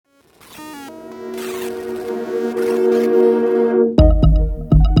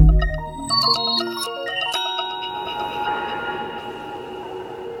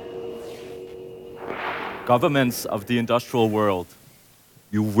Governments of the industrial world,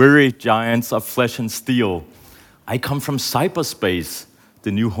 you weary giants of flesh and steel, I come from cyberspace,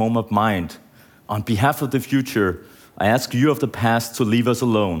 the new home of mind. On behalf of the future, I ask you of the past to leave us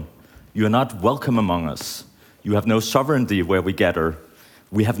alone. You are not welcome among us. You have no sovereignty where we gather.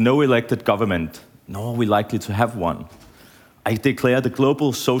 We have no elected government, nor are we likely to have one. I declare the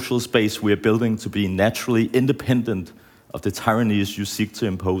global social space we are building to be naturally independent of the tyrannies you seek to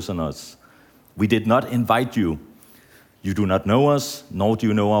impose on us. We did not invite you. You do not know us, nor do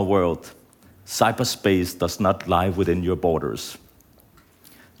you know our world. Cyberspace does not lie within your borders.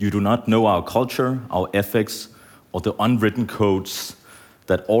 You do not know our culture, our ethics, or the unwritten codes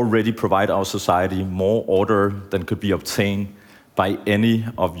that already provide our society more order than could be obtained by any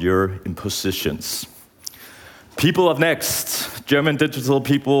of your impositions. People of Next, German digital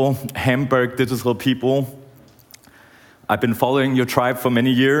people, Hamburg digital people, I've been following your tribe for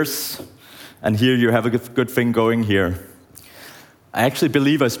many years, and here you have a good thing going here. I actually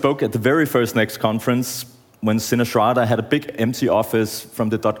believe I spoke at the very first Next conference when Sinestrata had a big empty office from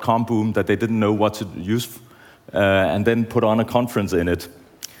the .com boom that they didn't know what to use, and then put on a conference in it.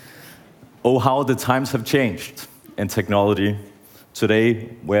 Oh, how the times have changed in technology today,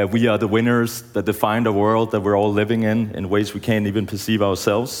 where we are the winners that define the world that we're all living in ways we can't even perceive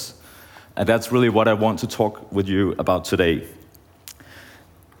ourselves. And that's really what I want to talk with you about today.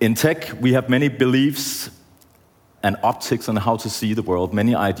 In tech, we have many beliefs and optics on how to see the world,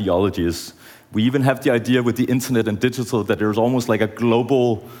 many ideologies. We even have the idea with the internet and digital that there's almost like a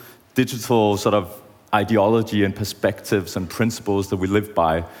global digital sort of ideology and perspectives and principles that we live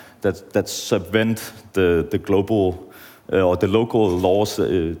by that subvent the global or the local laws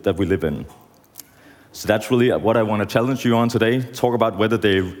that we live in. So that's really what I want to challenge you on today. Talk about whether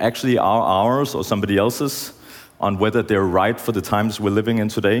they actually are ours or somebody else's, on whether they're right for the times we're living in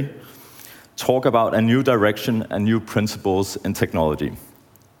today. Talk about a new direction and new principles in technology.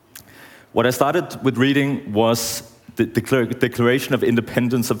 What I started with reading was the Declaration of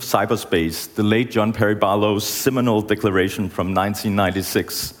Independence of Cyberspace, the late John Perry Barlow's seminal declaration from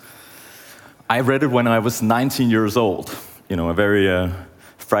 1996. I read it when I was 19 years old, a very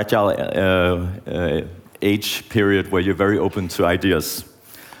fragile age period where you're very open to ideas.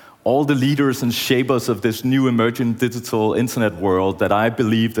 All the leaders and shapers of this new emerging digital internet world that I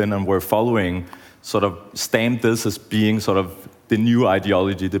believed in and were following sort of stamped this as being sort of the new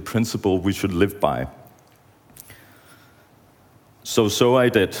ideology, the principle we should live by. So I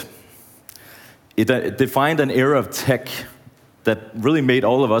did. It defined an era of tech that really made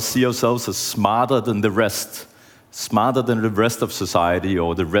all of us see ourselves as smarter than the rest of society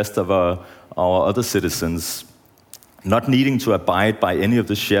or the rest of our other citizens, not needing to abide by any of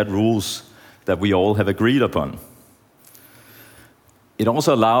the shared rules that we all have agreed upon. It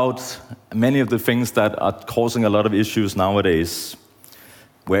also allowed many of the things that are causing a lot of issues nowadays,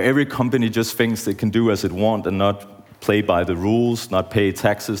 where every company just thinks they can do as it wants and not play by the rules, not pay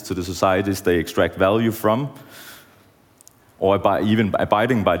taxes to the societies they extract value from, or by even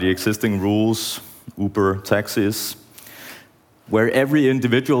abiding by the existing rules, Uber, taxis, where every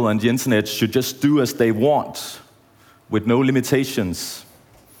individual on the internet should just do as they want, with no limitations,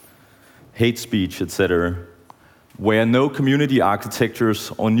 hate speech, etc., where no community architectures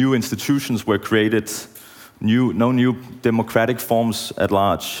or new institutions were created, no new democratic forms at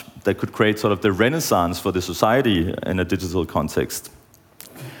large that could create sort of the renaissance for the society in a digital context.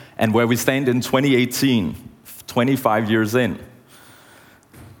 And where we stand in 2018, 25 years in,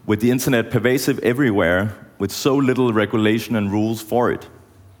 with the internet pervasive everywhere, with so little regulation and rules for it.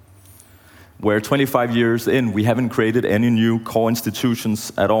 Where 25 years in, we haven't created any new core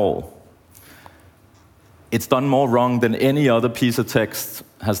institutions at all. It's done more wrong than any other piece of text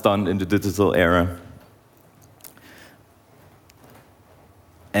has done in the digital era.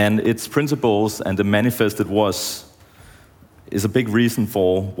 And its principles and the manifest it was is a big reason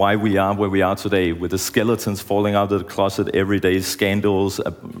for why we are where we are today, with the skeletons falling out of the closet every day, scandals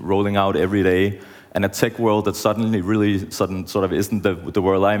rolling out every day, and a tech world that suddenly really sort of isn't the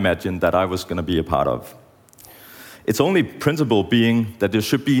world I imagined that I was going to be a part of. Its only principle being that there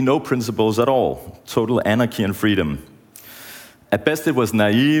should be no principles at all, total anarchy and freedom. At best it was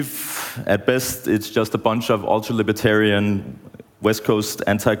naive, at best it's just a bunch of ultra-libertarian West Coast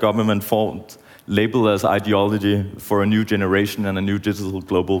anti-government thought labeled as ideology for a new generation and a new digital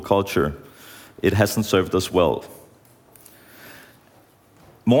global culture. It hasn't served us well.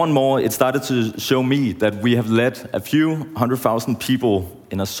 More and more, it started to show me that we have let a few 100,000 people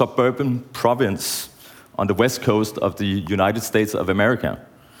in a suburban province on the west coast of the United States of America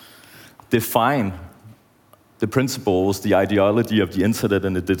define the principles, the ideology of the internet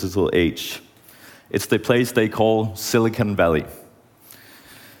and the digital age. It's the place they call Silicon Valley.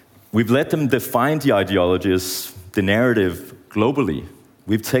 We've let them define the ideologies, the narrative, globally.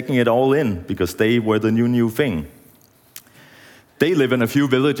 We've taken it all in because they were the new thing. They live in a few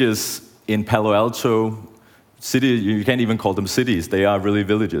villages in Palo Alto. City, you can't even call them cities, they are really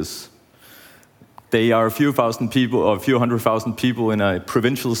villages. They are a few thousand people, or a few 100,000 people in a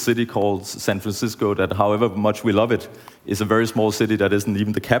provincial city called San Francisco that, however much we love it, is a very small city that isn't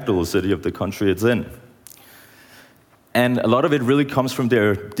even the capital city of the country it's in. And a lot of it really comes from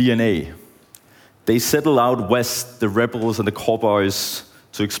their DNA. They settle out west, the rebels and the cowboys,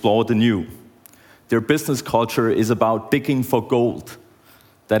 to explore the new. Their business culture is about digging for gold.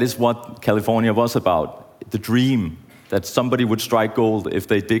 That is what California was about. The dream that somebody would strike gold if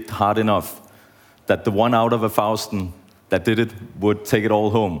they digged hard enough. That the one out of 1,000 that did it would take it all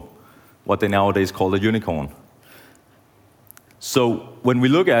home. What they nowadays call a unicorn. So when we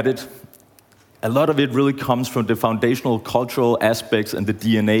look at it, a lot of it really comes from the foundational cultural aspects and the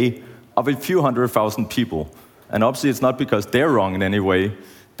DNA of a few 100,000 people. And obviously it's not because they're wrong in any way.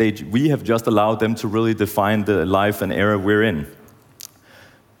 We have just allowed them to really define the life and era we're in.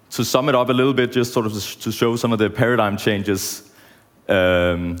 To sum it up a little bit, just sort of to show some of the paradigm changes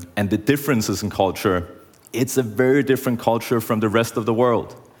and the differences in culture, it's a very different culture from the rest of the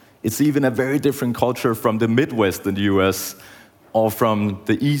world. It's even a very different culture from the Midwest in the US or from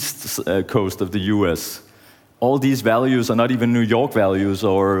the East Coast of the US. All these values are not even New York values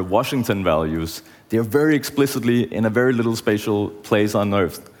or Washington values. They're very explicitly in a very little spatial place on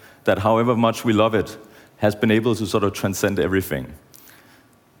Earth that, however much we love it, has been able to sort of transcend everything.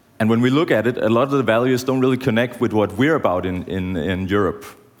 And when we look at it, a lot of the values don't really connect with what we're about in Europe.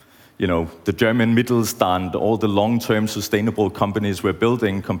 You know, the German Mittelstand, all the long-term sustainable companies we're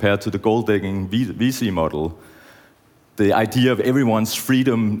building compared to the gold-digging VC model. The idea of everyone's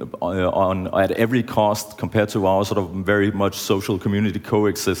freedom at every cost compared to our sort of very much social community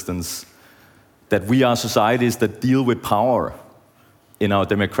coexistence. That we are societies that deal with power in our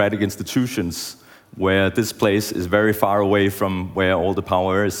democratic institutions, where this place is very far away from where all the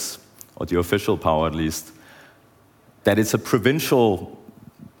power is, or the official power at least. That it's a provincial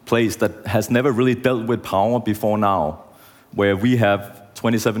place that has never really dealt with power before now, where we have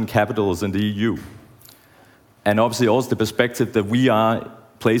 27 capitals in the EU. And obviously also the perspective that we are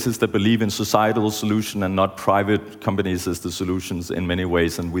places that believe in societal solution and not private companies as the solutions in many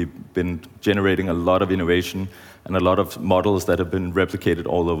ways, and we've been generating a lot of innovation and a lot of models that have been replicated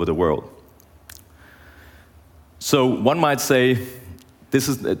all over the world. So one might say,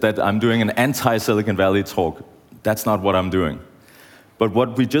 that I'm doing an anti-Silicon Valley talk. That's not what I'm doing. But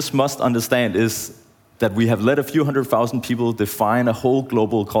what we just must understand is that we have let a few 100,000 people define a whole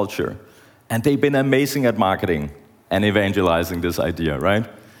global culture. And they've been amazing at marketing and evangelizing this idea, right?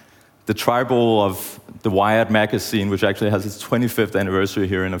 The tribal of the Wired magazine, which actually has its 25th anniversary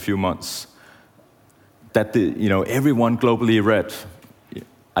here in a few months, that everyone globally read.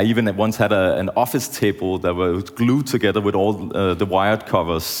 I even once had an office table that was glued together with all the Wired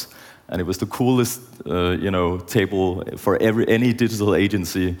covers, and it was the coolest, table for any digital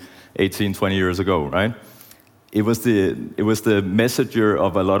agency 18, 20 years ago, right? It was the messenger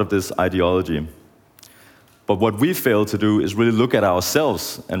of a lot of this ideology. But what we fail to do is really look at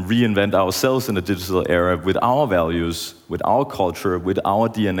ourselves and reinvent ourselves in the digital era with our values, with our culture, with our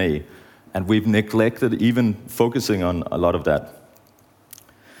DNA. And we've neglected even focusing on a lot of that.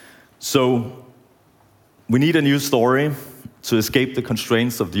 So we need a new story to escape the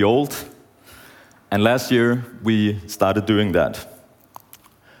constraints of the old. And last year, we started doing that.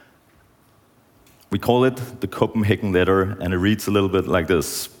 We call it the Copenhagen Letter, and it reads a little bit like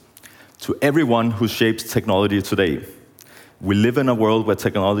this. To everyone who shapes technology today, we live in a world where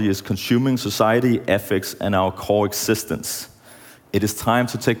technology is consuming society, ethics, and our core existence. It is time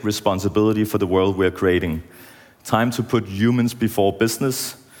to take responsibility for the world we're creating. Time to put humans before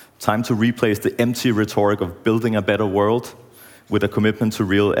business. Time to replace the empty rhetoric of building a better world with a commitment to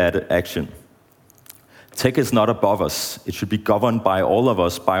real action. Tech is not above us. It should be governed by all of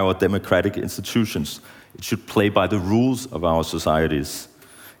us, by our democratic institutions. It should play by the rules of our societies.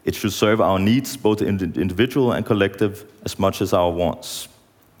 It should serve our needs, both individual and collective, as much as our wants.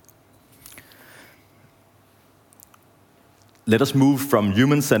 Let us move from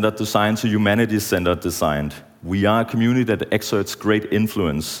human-centered design to humanity-centered design. We are a community that exerts great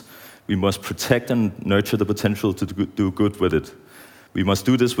influence. We must protect and nurture the potential to do good with it. We must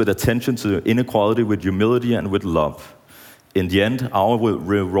do this with attention to inequality, with humility, and with love. In the end, our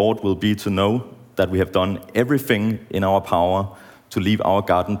reward will be to know that we have done everything in our power to leave our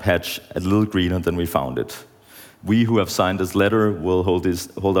garden patch a little greener than we found it. We who have signed this letter will hold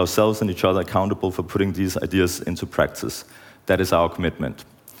ourselves and each other accountable for putting these ideas into practice. That is our commitment.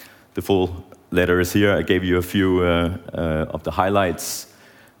 The full letter is here. I gave you a few of the highlights.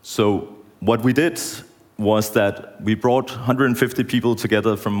 So what we did was that we brought 150 people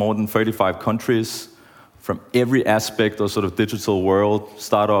together from more than 35 countries, from every aspect of sort of digital world,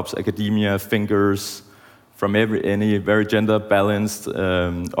 startups, academia, thinkers, from any very gender balanced,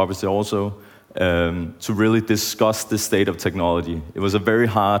 obviously also, to really discuss the state of technology. It was a very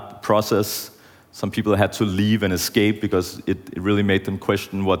hard process. Some people had to leave and escape because it really made them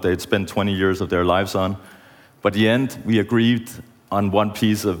question what they'd spent 20 years of their lives on. But in the end, we agreed on one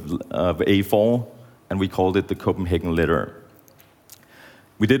piece of A4, and we called it the Copenhagen Letter.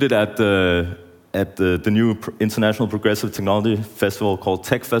 We did it at the new International Progressive Technology Festival called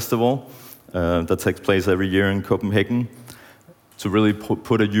Tech Festival that takes place every year in Copenhagen, to really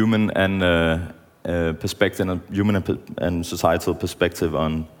put a human and perspective, a human and societal perspective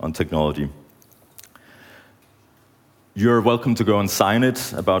on technology. You're welcome to go and sign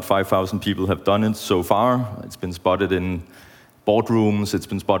it. About 5,000 people have done it so far. It's been spotted in boardrooms. It's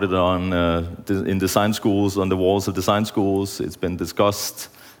been spotted in design schools, on the walls of design schools. It's been discussed.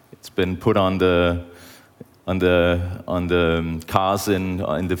 It's been put on the cars in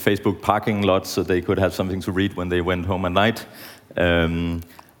the Facebook parking lot, so they could have something to read when they went home at night.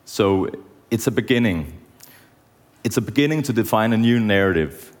 So it's a beginning. It's a beginning to define a new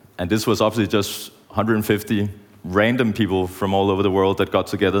narrative. And this was obviously just 150 random people from all over the world that got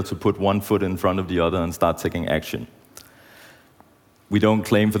together to put one foot in front of the other and start taking action. We don't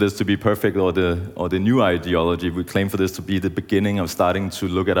claim for this to be perfect or the new ideology. We claim for this to be the beginning of starting to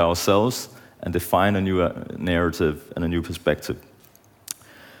look at ourselves and define a new narrative and a new perspective.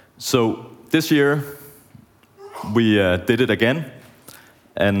 So this year, we did it again.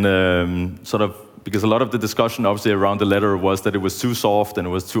 And because a lot of the discussion obviously around the letter was that it was too soft and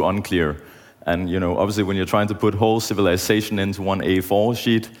it was too unclear. And obviously when you're trying to put whole civilization into one A4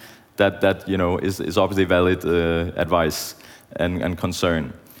 sheet, that is obviously valid advice and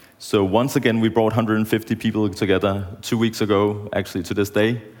concern. So once again, we brought 150 people together 2 weeks ago, actually to this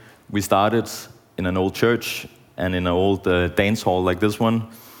day. We started in an old church and in an old dance hall like this one,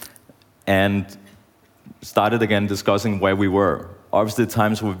 and started again discussing where we were. Obviously,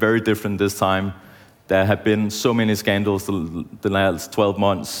 times were very different this time. There have been so many scandals the last 12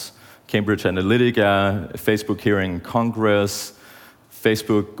 months. Cambridge Analytica, Facebook hearing Congress,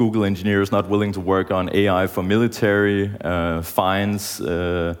 Facebook, Google engineers not willing to work on AI for military, fines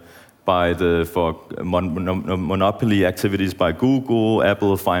for monopoly activities by Google,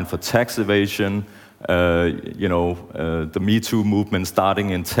 Apple fined for tax evasion, the Me Too movement starting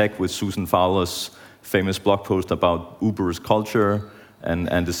in tech with Susan Fowler's famous blog post about Uber's culture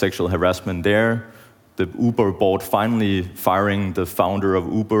and the sexual harassment there. The Uber board finally firing the founder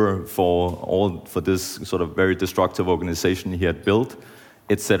of Uber for this sort of very destructive organization he had built,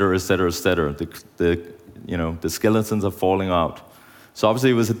 etc., etc., etc. The skeletons are falling out. So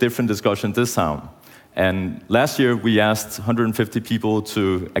obviously it was a different discussion this time. And last year we asked 150 people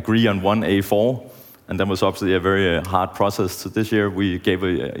to agree on one A4, and that was obviously a very hard process. So this year we gave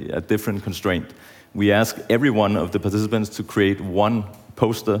a different constraint. We asked every one of the participants to create one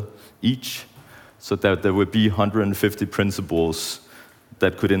poster each, so that there would be 150 principles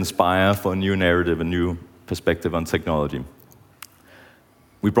that could inspire for a new narrative, a new perspective on technology.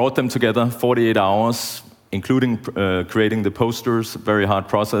 We brought them together 48 hours, including creating the posters, very hard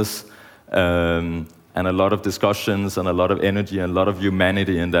process, and a lot of discussions and a lot of energy and a lot of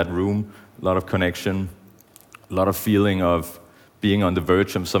humanity in that room, a lot of connection, a lot of feeling of being on the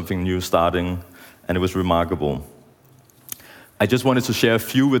verge of something new starting, and it was remarkable. I just wanted to share a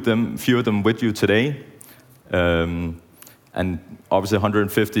few of them with you today. And obviously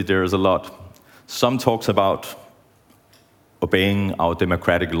 150, there is a lot. Some talks about obeying our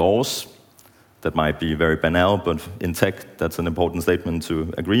democratic laws. That might be very banal, but in tech, that's an important statement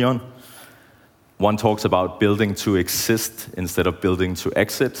to agree on. One talks about building to exist instead of building to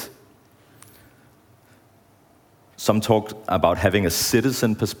exit. Some talk about having a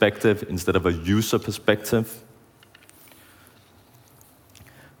citizen perspective instead of a user perspective.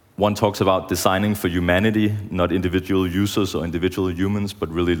 One talks about designing for humanity, not individual users or individual humans, but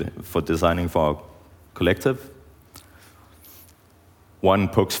really for designing for our collective. One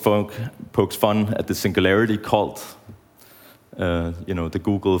pokes fun at the singularity cult, the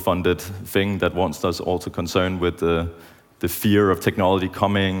Google-funded thing that wants us all to concern with the fear of technology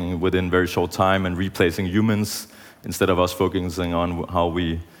coming within a very short time and replacing humans, instead of us focusing on how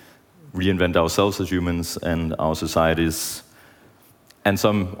we reinvent ourselves as humans and our societies. And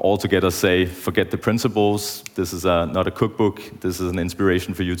some altogether say, forget the principles. This is not a cookbook. This is an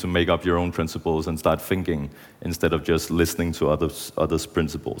inspiration for you to make up your own principles and start thinking instead of just listening to others'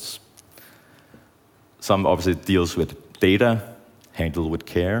 principles. Some obviously deals with data, handled with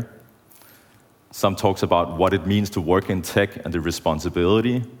care. Some talks about what it means to work in tech and the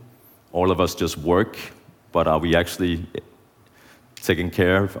responsibility. All of us just work, but are we actually taking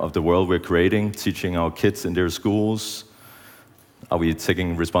care of the world we're creating, teaching our kids in their schools? Are we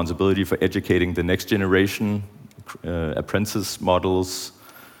taking responsibility for educating the next generation, apprentice models?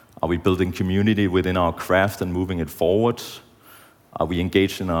 Are we building community within our craft and moving it forward? Are we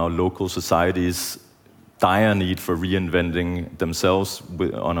engaged in our local societies' dire need for reinventing themselves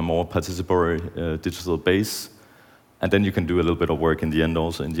on a more participatory digital base? And then you can do a little bit of work in the end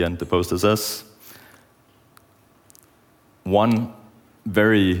also. In the end, the poster says. One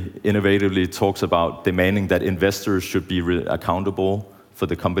very innovatively talks about demanding that investors should be accountable for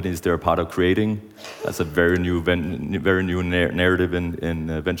the companies they're part of creating. That's a very new narrative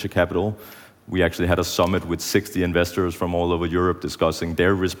in venture capital. We actually had a summit with 60 investors from all over Europe discussing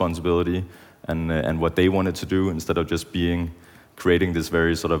their responsibility and what they wanted to do instead of just creating this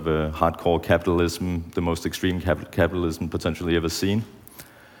very sort of hardcore capitalism, the most extreme capitalism potentially ever seen.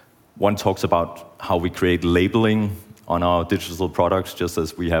 One talks about how we create labeling on our digital products, just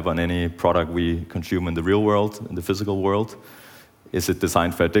as we have on any product we consume in the real world, in the physical world. Is it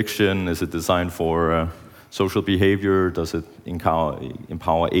designed for addiction? Is it designed for social behavior? Does it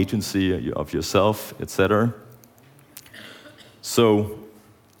empower agency of yourself, etc.? So,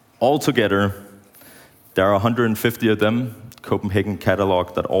 altogether, there are 150 of them,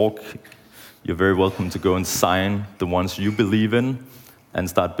 copenhagencatalog.org. You're very welcome to go and sign the ones you believe in and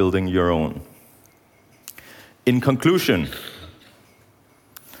start building your own. In conclusion,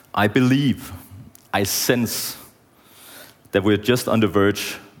 I believe, I sense that we're just on the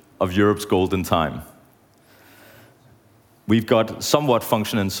verge of Europe's golden time. We've got somewhat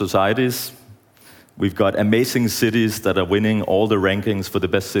functioning societies. We've got amazing cities that are winning all the rankings for the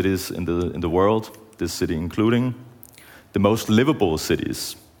best cities in the world, this city including. The most livable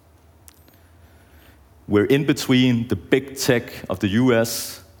cities. We're in between the big tech of the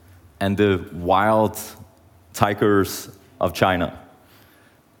US and the wild tigers of China.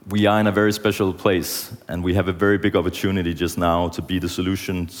 We are in a very special place, and we have a very big opportunity just now to be the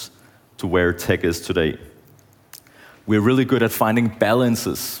solutions to where tech is today. We're really good at finding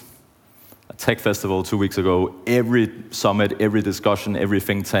balances. At Tech Festival 2 weeks ago, every summit, every discussion, every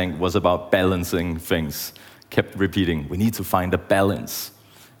think tank was about balancing things. Kept repeating, we need to find a balance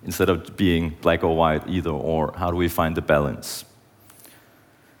instead of being black or white, either or. How do we find the balance?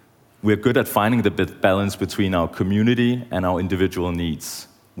 We're good at finding the balance between our community and our individual needs.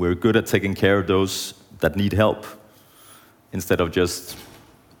 We're good at taking care of those that need help instead of just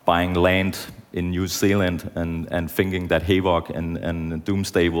buying land in New Zealand and thinking that havoc and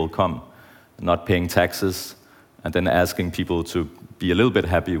doomsday will come, not paying taxes, and then asking people to be a little bit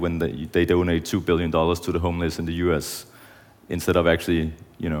happy when they donate $2 billion to the homeless in the US, instead of actually,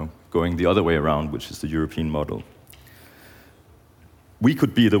 going the other way around, which is the European model. We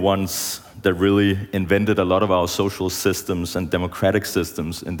could be the ones that really invented a lot of our social systems and democratic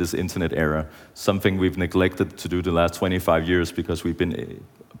systems in this internet era, something we've neglected to do the last 25 years because we've been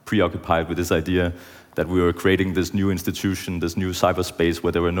preoccupied with this idea that we were creating this new institution, this new cyberspace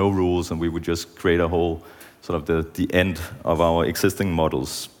where there were no rules and we would just create a whole sort of the end of our existing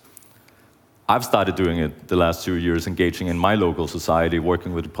models. I've started doing it the last 2 years, engaging in my local society,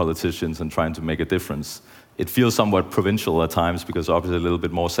 working with politicians and trying to make a difference. It feels somewhat provincial at times because obviously a little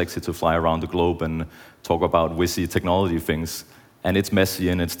bit more sexy to fly around the globe and talk about whizzy technology things. And it's messy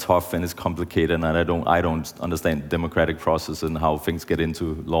and it's tough and it's complicated, and I don't understand the democratic process and how things get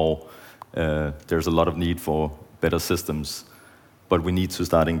into law. There's a lot of need for better systems, but we need to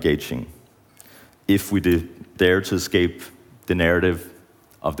start engaging. If we dare to escape the narrative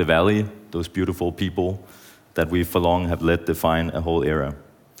of the valley, those beautiful people that we for long have let define a whole era,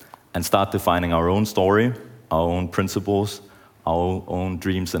 and start defining our own story, our own principles, our own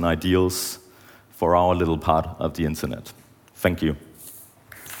dreams and ideals for our little part of the internet. Thank you.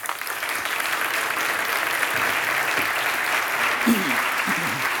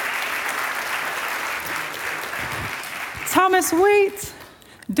 Thomas, wait!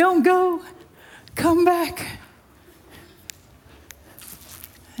 Don't go! Come back!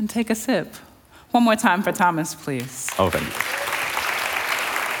 And take a sip. One more time for Thomas, please. Oh, thank you.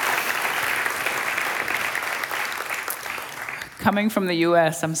 Coming from the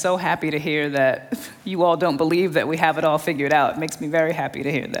US, I'm so happy to hear that you all don't believe that we have it all figured out. It makes me very happy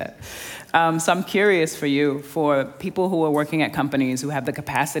to hear that. So I'm curious for you, for people who are working at companies who have the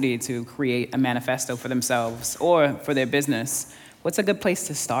capacity to create a manifesto for themselves or for their business, what's a good place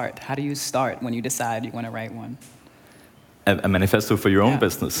to start? How do you start when you decide you want to write one? A manifesto for your own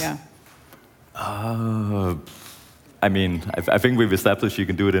business? Yeah. I mean, I think we've established you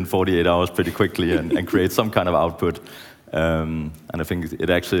can do it in 48 hours pretty quickly and create some kind of output. And I think it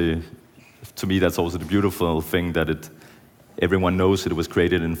actually, to me, that's also the beautiful thing that everyone knows it was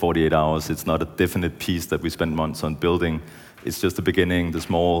created in 48 hours. It's not a definite piece that we spend months on building. It's just the beginning, the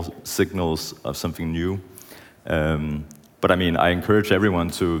small signals of something new. But I mean, I encourage everyone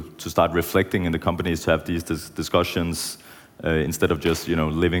to start reflecting in the companies, to have these discussions instead of just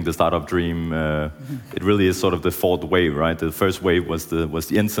living the startup dream. It really is sort of the fourth wave, right? The first wave was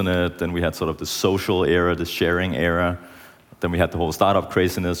the internet. Then we had sort of the social era, the sharing era. Then we had the whole startup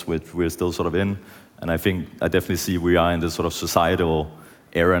craziness, which we're still sort of in. And I definitely see we are in this sort of societal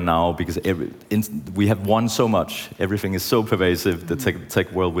era now, because we have won so much. Everything is so pervasive, the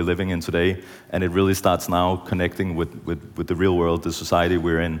tech world we're living in today, and it really starts now connecting with the real world, the society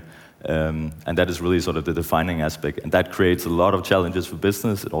we're in. And that is really sort of the defining aspect. And that creates a lot of challenges for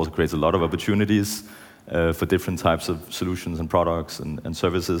business. It also creates a lot of opportunities for different types of solutions and products and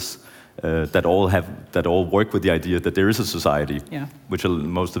services that all work with the idea that there is a society, which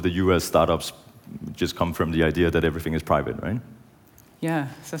most of the US startups just come from the idea that everything is private, right? Yeah,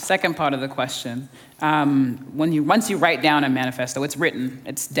 so second part of the question. Once you write down a manifesto, it's written,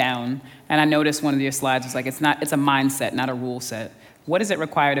 it's down, and I noticed one of your slides was like, it's a mindset, not a rule set. What is it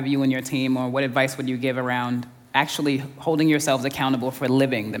required of you and your team, or what advice would you give around actually holding yourselves accountable for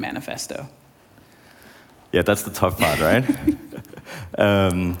living the manifesto? Yeah, that's the tough part, right?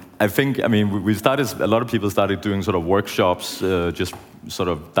 A lot of people started doing sort of workshops, just sort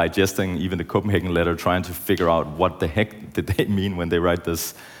of digesting even the Copenhagen letter, trying to figure out what the heck did they mean when they write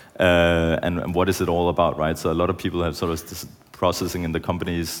this, and what is it all about, right? So a lot of people have sort of this processing in the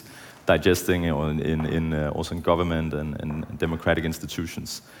companies, digesting also in government and democratic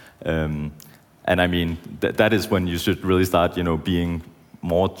institutions. And I mean, that is when you should really start, being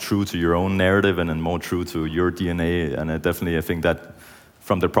more true to your own narrative and then more true to your DNA. And I think that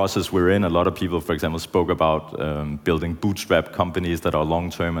from the process we're in, a lot of people, for example, spoke about building bootstrap companies that are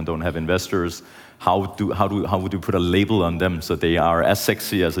long-term and don't have investors. How would you put a label on them so they are as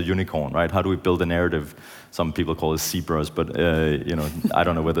sexy as a unicorn, right? How do we build a narrative? Some people call it zebras, but I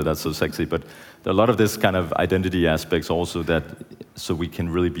don't know whether that's so sexy. But a lot of this kind of identity aspects also so we can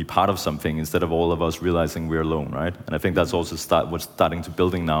really be part of something instead of all of us realizing we're alone, right? And I think that's also what's starting to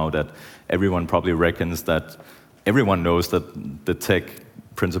building now, that everyone probably reckons that everyone knows that the tech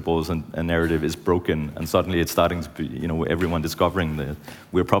principles and narrative is broken, and suddenly it's starting to be, everyone discovering that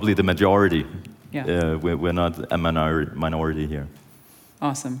we're probably the majority. Yeah. We're not a minority here.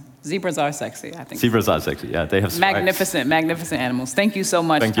 Awesome. Zebras are sexy, I think. Zebras are sexy, yeah. They have magnificent animals. Thank you so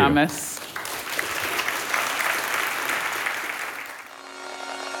much, Thomas.